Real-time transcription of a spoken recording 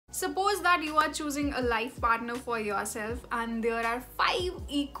Suppose that you are choosing a life partner for yourself and there are 5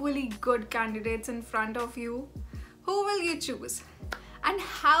 equally good candidates in front of you. Who will you choose? And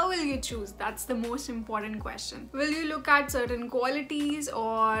how will you choose? That's the most important question. Will you look at certain qualities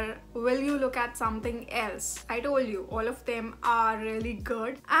or will you look at something else? I told you, all of them are really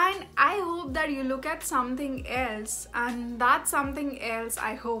good. And I hope that you look at something else, and that something else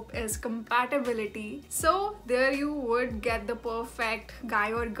I hope is compatibility. So there you would get the perfect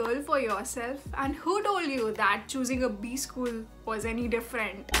guy or girl for yourself. And who told you that choosing a B school was any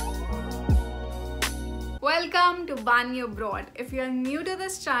different? Welcome to Bani Abroad. If you are new to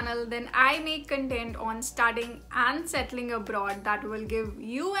this channel, then I make content on studying and settling abroad that will give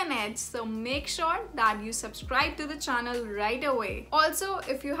you an edge. So make sure that you subscribe to the channel right away. Also,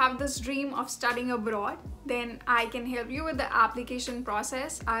 if you have this dream of studying abroad, then I can help you with the application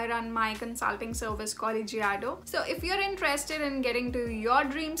process. I run my consulting service Collegiado. So if you're interested in getting to your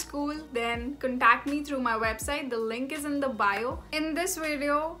dream school, then contact me through my website. The link is in the bio. In this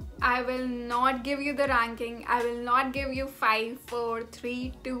video, I will not give you the ranking. I will not give you 5, 4,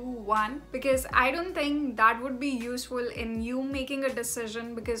 3, 2, 1 because I don't think that would be useful in you making a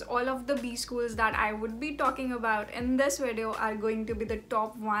decision, because all of the B schools that I would be talking about in this video are going to be the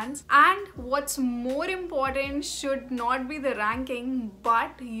top ones. And what's more important should not be the ranking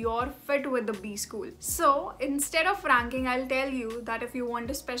but your fit with the B school. So instead of ranking, I'll tell you that if you want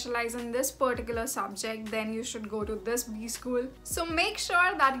to specialize in this particular subject, then you should go to this B school. So make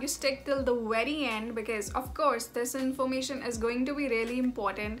sure that you stick till the very end, because of course this information is going to be really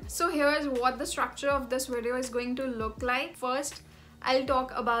important. So here's what the structure of this video is going to look like. First, I'll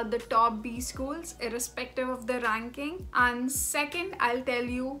talk about the top B schools irrespective of the ranking, and second, I'll tell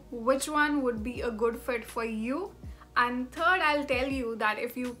you which one would be a good fit for you. And third, I'll tell you that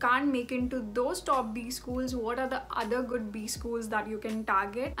if you can't make into those top B schools, what are the other good B schools that you can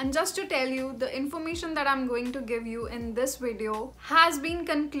target. And just to tell you, the information that I'm going to give you in this video has been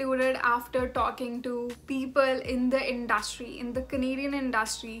concluded after talking to people in the industry, in the Canadian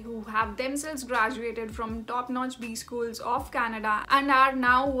industry, who have themselves graduated from top-notch B schools of Canada and are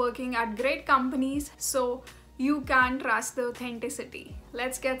now working at great companies. So you can trust the authenticity.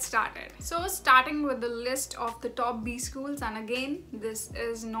 Let's get started. So starting with the list of the top B schools, and again, this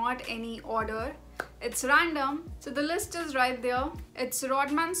is not any order, it's random. So the list is right there. It's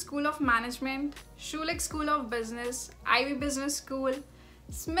Rodman School of Management, Schulich School of Business, Ivy Business School,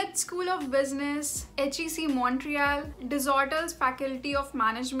 Smith School of Business, HEC Montreal, Desautels Faculty of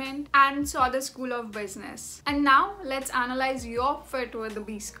Management, and Souther School of Business. And now let's analyze your fit with the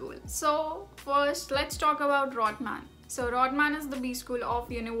B school. So first, let's talk about Rodman. So Rodman is the B school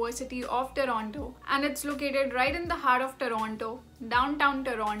of University of Toronto, and it's located right in the heart of Toronto, downtown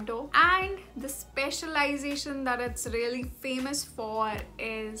Toronto. And the specialization that it's really famous for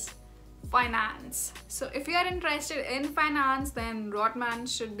is finance. So if you are interested in finance, then Rodman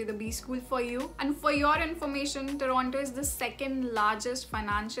should be the B school for you. And for your information, Toronto is the second largest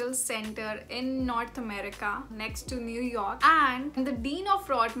financial center in North America, next to New York. And the Dean of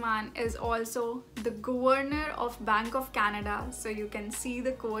Rodman is also the Governor of Bank of Canada. So you can see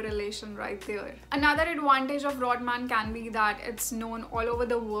the correlation right there. Another advantage of Rodman can be that it's known all over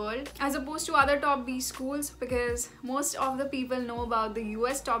the world as opposed to other top B schools, because most of the people know about the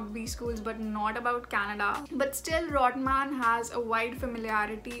US top B schools but not about Canada. But still, Rodman has a wide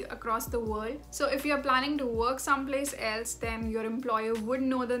familiarity across the world. So if you're planning to work someplace else, then your employer would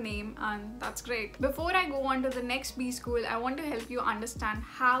know the name, and that's great. Before I go on to the next B school, I want to help you understand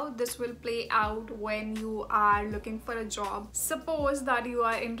how this will play out when you are looking for a job. Suppose that you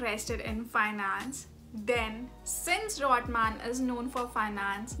are interested in finance. Then, since Rodman is known for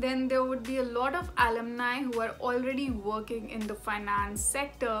finance, then there would be a lot of alumni who are already working in the finance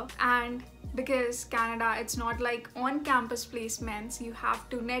sector. And because Canada, it's not like on-campus placements, you have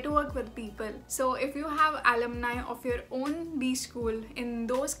to network with people. So if you have alumni of your own B school in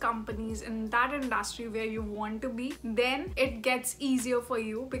those companies, in that industry where you want to be, then it gets easier for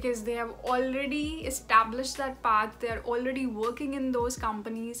you because they have already established that path. They're already working in those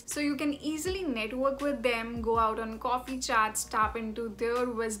companies. So you can easily network with them, go out on coffee chats, tap into their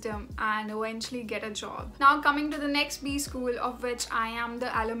wisdom, and eventually get a job. Now coming to the next B school, of which I am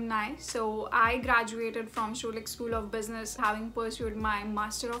the alumni. So So I graduated from Schulich School of Business, having pursued my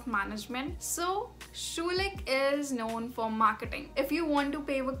Master of Management. So Schulich is known for marketing. If you want to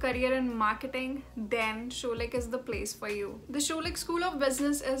pave a career in marketing, then Schulich is the place for you. The Schulich School of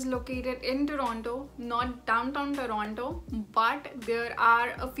Business is located in Toronto, not downtown Toronto, but there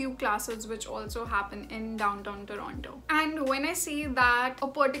are a few classes which also happen in downtown Toronto. And when I say that a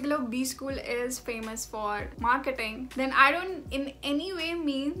particular B school is famous for marketing, then I don't in any way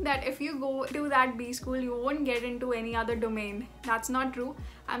mean that if you go to that B school, you won't get into any other domain. That's not true.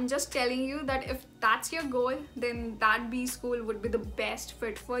 I'm just telling you that if that's your goal, then that B school would be the best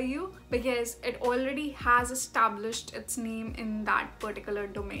fit for you because it already has established its name in that particular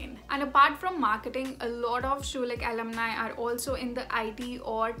domain. And apart from marketing, a lot of Schulich alumni are also in the IT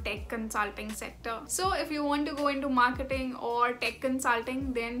or tech consulting sector. So if you want to go into marketing or tech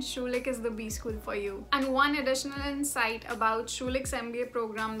consulting, then Schulich is the B school for you. And one additional insight about Schulich's MBA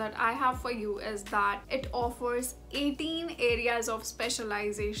program that I have for you is that it offers 18 areas of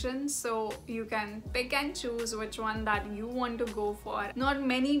specialization, so you can pick and choose which one that you want to go for. Not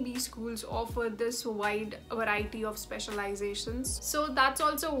many B schools offer this wide variety of specializations, so that's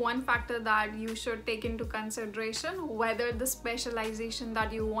also one factor that you should take into consideration, whether the specialization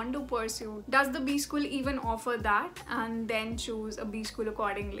that you want to pursue, does the B school even offer that, and then choose a B school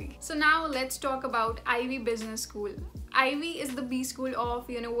accordingly. So now let's talk about Ivy Business School. Ivy is the B school of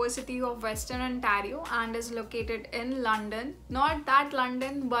University of Western Ontario and is located in London. Not that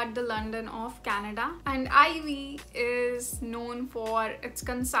London, but the London of Canada. And Ivy is known for its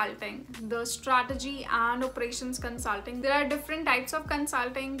consulting, the strategy and operations consulting. There are different types of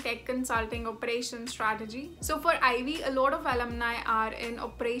consulting: tech consulting, operations, strategy. So for Ivy, a lot of alumni are in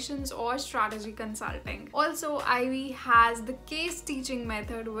operations or strategy consulting. Also, Ivy has the case teaching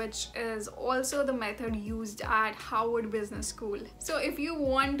method, which is also the method used at Howard Business School. So if you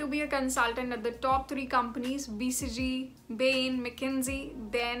want to be a consultant at the top 3 companies, BCG, Bain, McKinsey,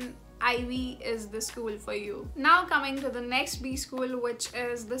 then Ivy is the school for you. Now coming to the next B school, which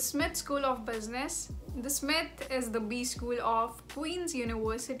is the Smith School of Business. The Smith is the B school of Queen's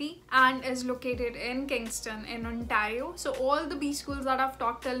University and is located in Kingston in Ontario. So all the B schools that I've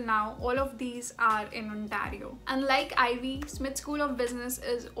talked till now, all of these are in Ontario. And like Ivy, Smith School of Business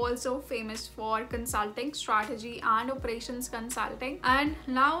is also famous for consulting, strategy and operations consulting. And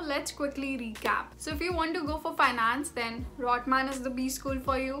now let's quickly recap. So if you want to go for finance, then Rotman is the B school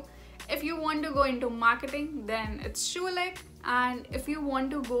for you. If you want to go into marketing, then it's Schulich. And if you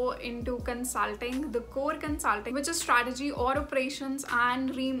want to go into consulting, the core consulting, which is strategy or operations,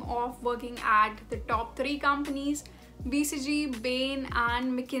 and dream of working at the top 3 companies, BCG, Bain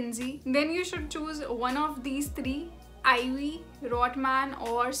and McKinsey, then you should choose one of these 3: Ivy, Rotman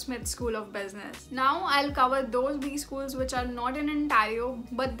or Smith School of Business. Now I'll cover those B schools which are not in Ontario,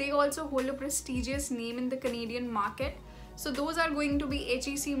 but they also hold a prestigious name in the Canadian market. So those are going to be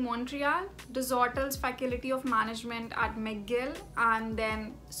HEC Montreal, Desautels Faculty of Management at McGill, and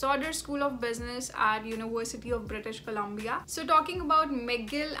then Sauder School of Business at University of British Columbia. So talking about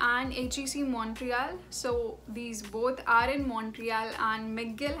McGill and HEC Montreal, so these both are in Montreal, and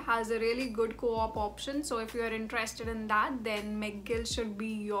McGill has a really good co-op option. So if you are interested in that, then McGill should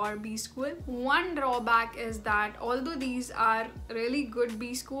be your B school. One drawback is that although these are really good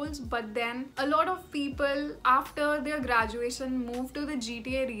B schools, but then a lot of people after their graduation move to the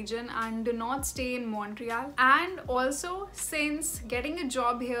GTA region and do not stay in Montreal. And also, since getting a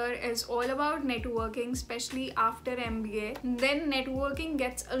job here is all about networking, especially after MBA, then networking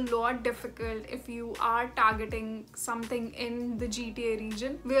gets a lot difficult if you are targeting something in the GTA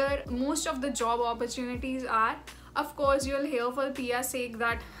region where most of the job opportunities are. Of course, you'll hear for the PR's sake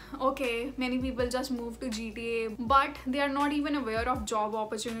that okay, many people just move to GTA, but they are not even aware of job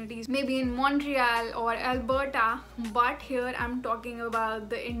opportunities maybe in Montreal or Alberta. But here I'm talking about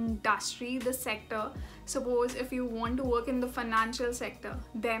the industry, the sector. Suppose if you want to work in the financial sector,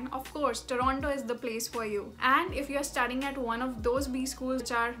 then of course Toronto is the place for you. And if you're studying at one of those B schools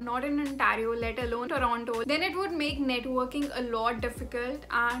which are not in Ontario, let alone Toronto, then it would make networking a lot difficult.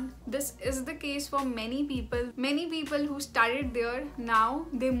 And this is the case for many people. Many people who studied there, now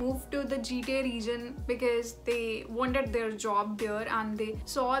they moved to the GTA region because they wanted their job there and they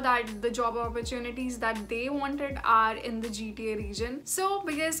saw that the job opportunities that they wanted are in the GTA region. So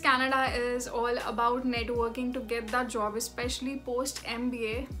because Canada is all about networking to get that job, especially post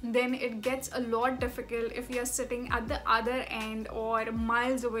MBA, then it gets a lot difficult if you're sitting at the other end or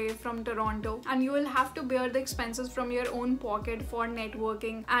miles away from Toronto, and you will have to bear the expenses from your own pocket for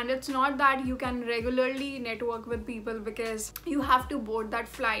networking. And it's not that you can regularly network with people because you have to board that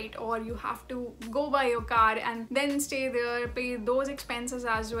flight or you have to go by your car and then stay there, pay those expenses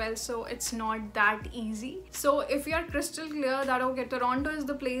as well. So it's not that easy. So if you are crystal clear that okay, Toronto is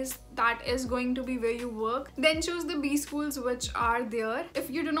the place that is going to be where you work, then choose the B schools which are there. If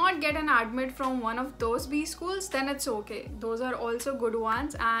you do not get an admit from one of those B schools, then it's okay. Those are also good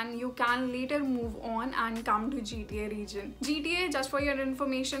ones and you can later move on and come to GTA region. GTA, just for your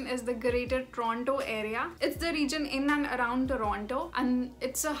information, is the Greater Toronto area. It's the region in and around Toronto and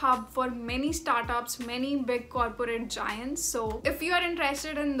it's a hub for many startups, many big corporate giants. So if you are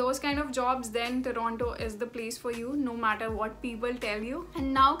interested in those kind of jobs, then Toronto is the place for you, no matter what people tell you.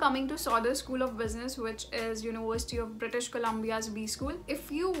 And now coming to Sauder School of Business, which is University of British Columbia's B school.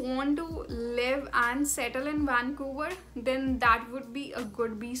 If you want to live and settle in Vancouver, then that would be a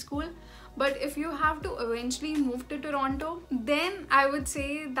good B school. But if you have to eventually move to Toronto, then I would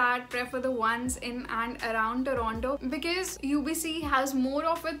say that prefer the ones in and around Toronto, because UBC has more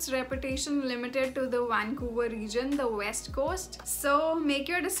of its reputation limited to the Vancouver region, the West Coast. So make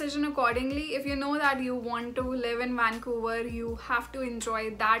your decision accordingly. If you know that you want to live in Vancouver, you have to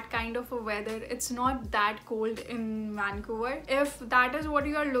enjoy that kind of a weather. It's not that cold in Vancouver. If that is what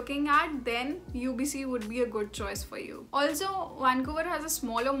you are looking at, then UBC would be a good choice for you. Also, Vancouver has a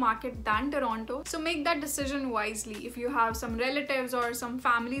smaller market than Toronto, so make that decision wisely. If you have some relatives or some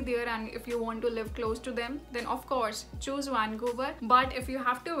family there and if you want to live close to them, then of course choose Vancouver. But if you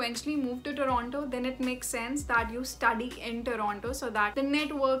have to eventually move to Toronto, then it makes sense that you study in Toronto so that the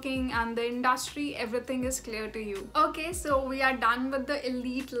networking and the industry, everything is clear to you. Okay, so we are done with the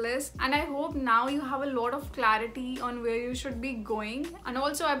elite list and I hope now you have a lot of clarity on where you should be going. And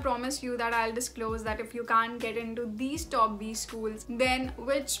also I promise you that I'll disclose that if you can't get into these top B schools, then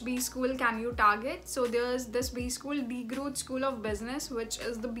which B school can you target. So there's this B school, DeGroote School of Business, which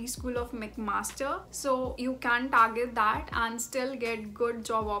is the B school of McMaster. So you can target that and still get good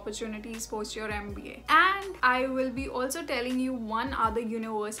job opportunities post your MBA. And I will be also telling you one other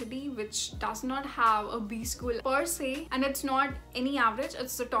university which does not have a B school per se, and it's not any average,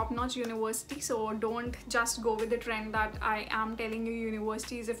 it's a top-notch university. So don't just go with the trend that I am telling you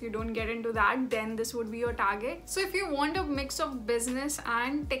universities. If you don't get into that, then this would be your target. So if you want a mix of business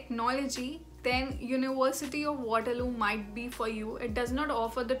and technology, then University of Waterloo might be for you. It does not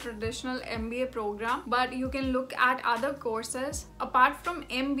offer the traditional MBA program, but you can look at other courses. Apart from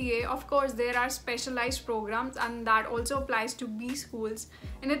MBA, of course, there are specialized programs and that also applies to B schools.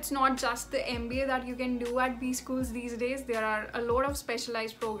 And it's not just the MBA that you can do at B schools these days. There are a lot of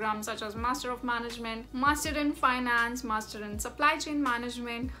specialized programs such as Master of Management, Master in Finance, Master in Supply Chain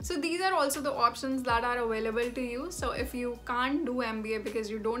Management. So these are also the options that are available to you. So if you can't do MBA because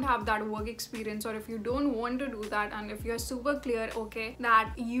you don't have that work experience, or if you don't want to do that, and if you're super clear, okay,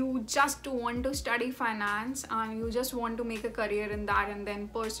 that you just want to study finance and you just want to make a career in that and then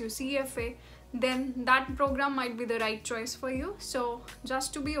pursue CFA, then that program might be the right choice for you. So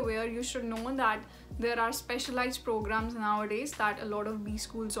just to be aware, you should know that there are specialized programs nowadays that a lot of B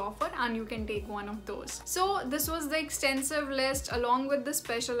schools offer and you can take one of those. So this was the extensive list along with the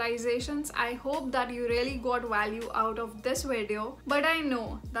specializations. I hope that you really got value out of this video, but I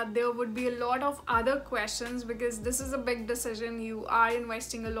know that there would be a lot of other questions because this is a big decision. You are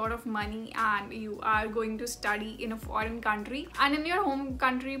investing a lot of money and you are going to study in a foreign country, and in your home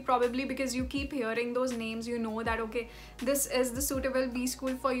country, probably because you keep hearing those names, you know that okay, this is the suitable B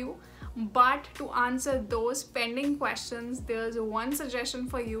school for you. But to answer those pending questions, there's one suggestion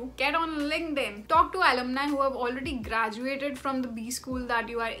for you. Get on LinkedIn. Talk to alumni who have already graduated from the B school that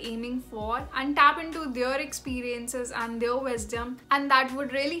you are aiming for and tap into their experiences and their wisdom, and that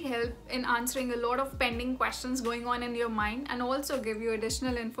would really help in answering a lot of pending questions going on in your mind and also give you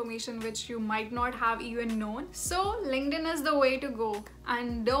additional information which you might not have even known. So LinkedIn is the way to go.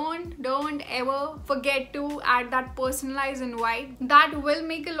 And don't ever forget to add that personalized invite. That will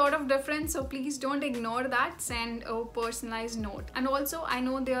make a lot of difference, so please don't ignore that. Send a personalized note. And also, I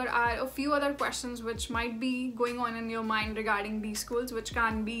know there are a few other questions which might be going on in your mind regarding these schools, which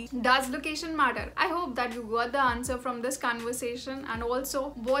can be, does location matter? I hope that you got the answer from this conversation. And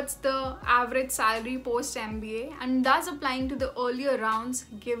also, what's the average salary post MBA? And does applying to the earlier rounds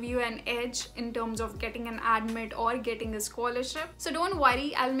give you an edge in terms of getting an admit or getting a scholarship? So don't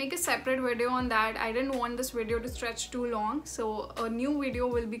worry, I'll make a separate video on that. I didn't want this video to stretch too long, so a new video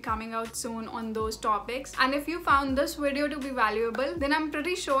will be coming out soon on those topics. And if you found this video to be valuable, then I'm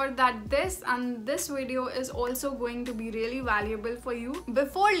pretty sure that this video is also going to be really valuable for you.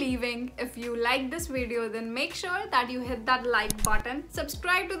 Before leaving, if you like this video, then make sure that you hit that like button,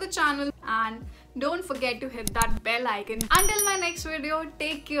 subscribe to the channel, and don't forget to hit that bell icon. Until my next video,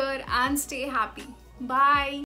 take care and stay happy. Bye.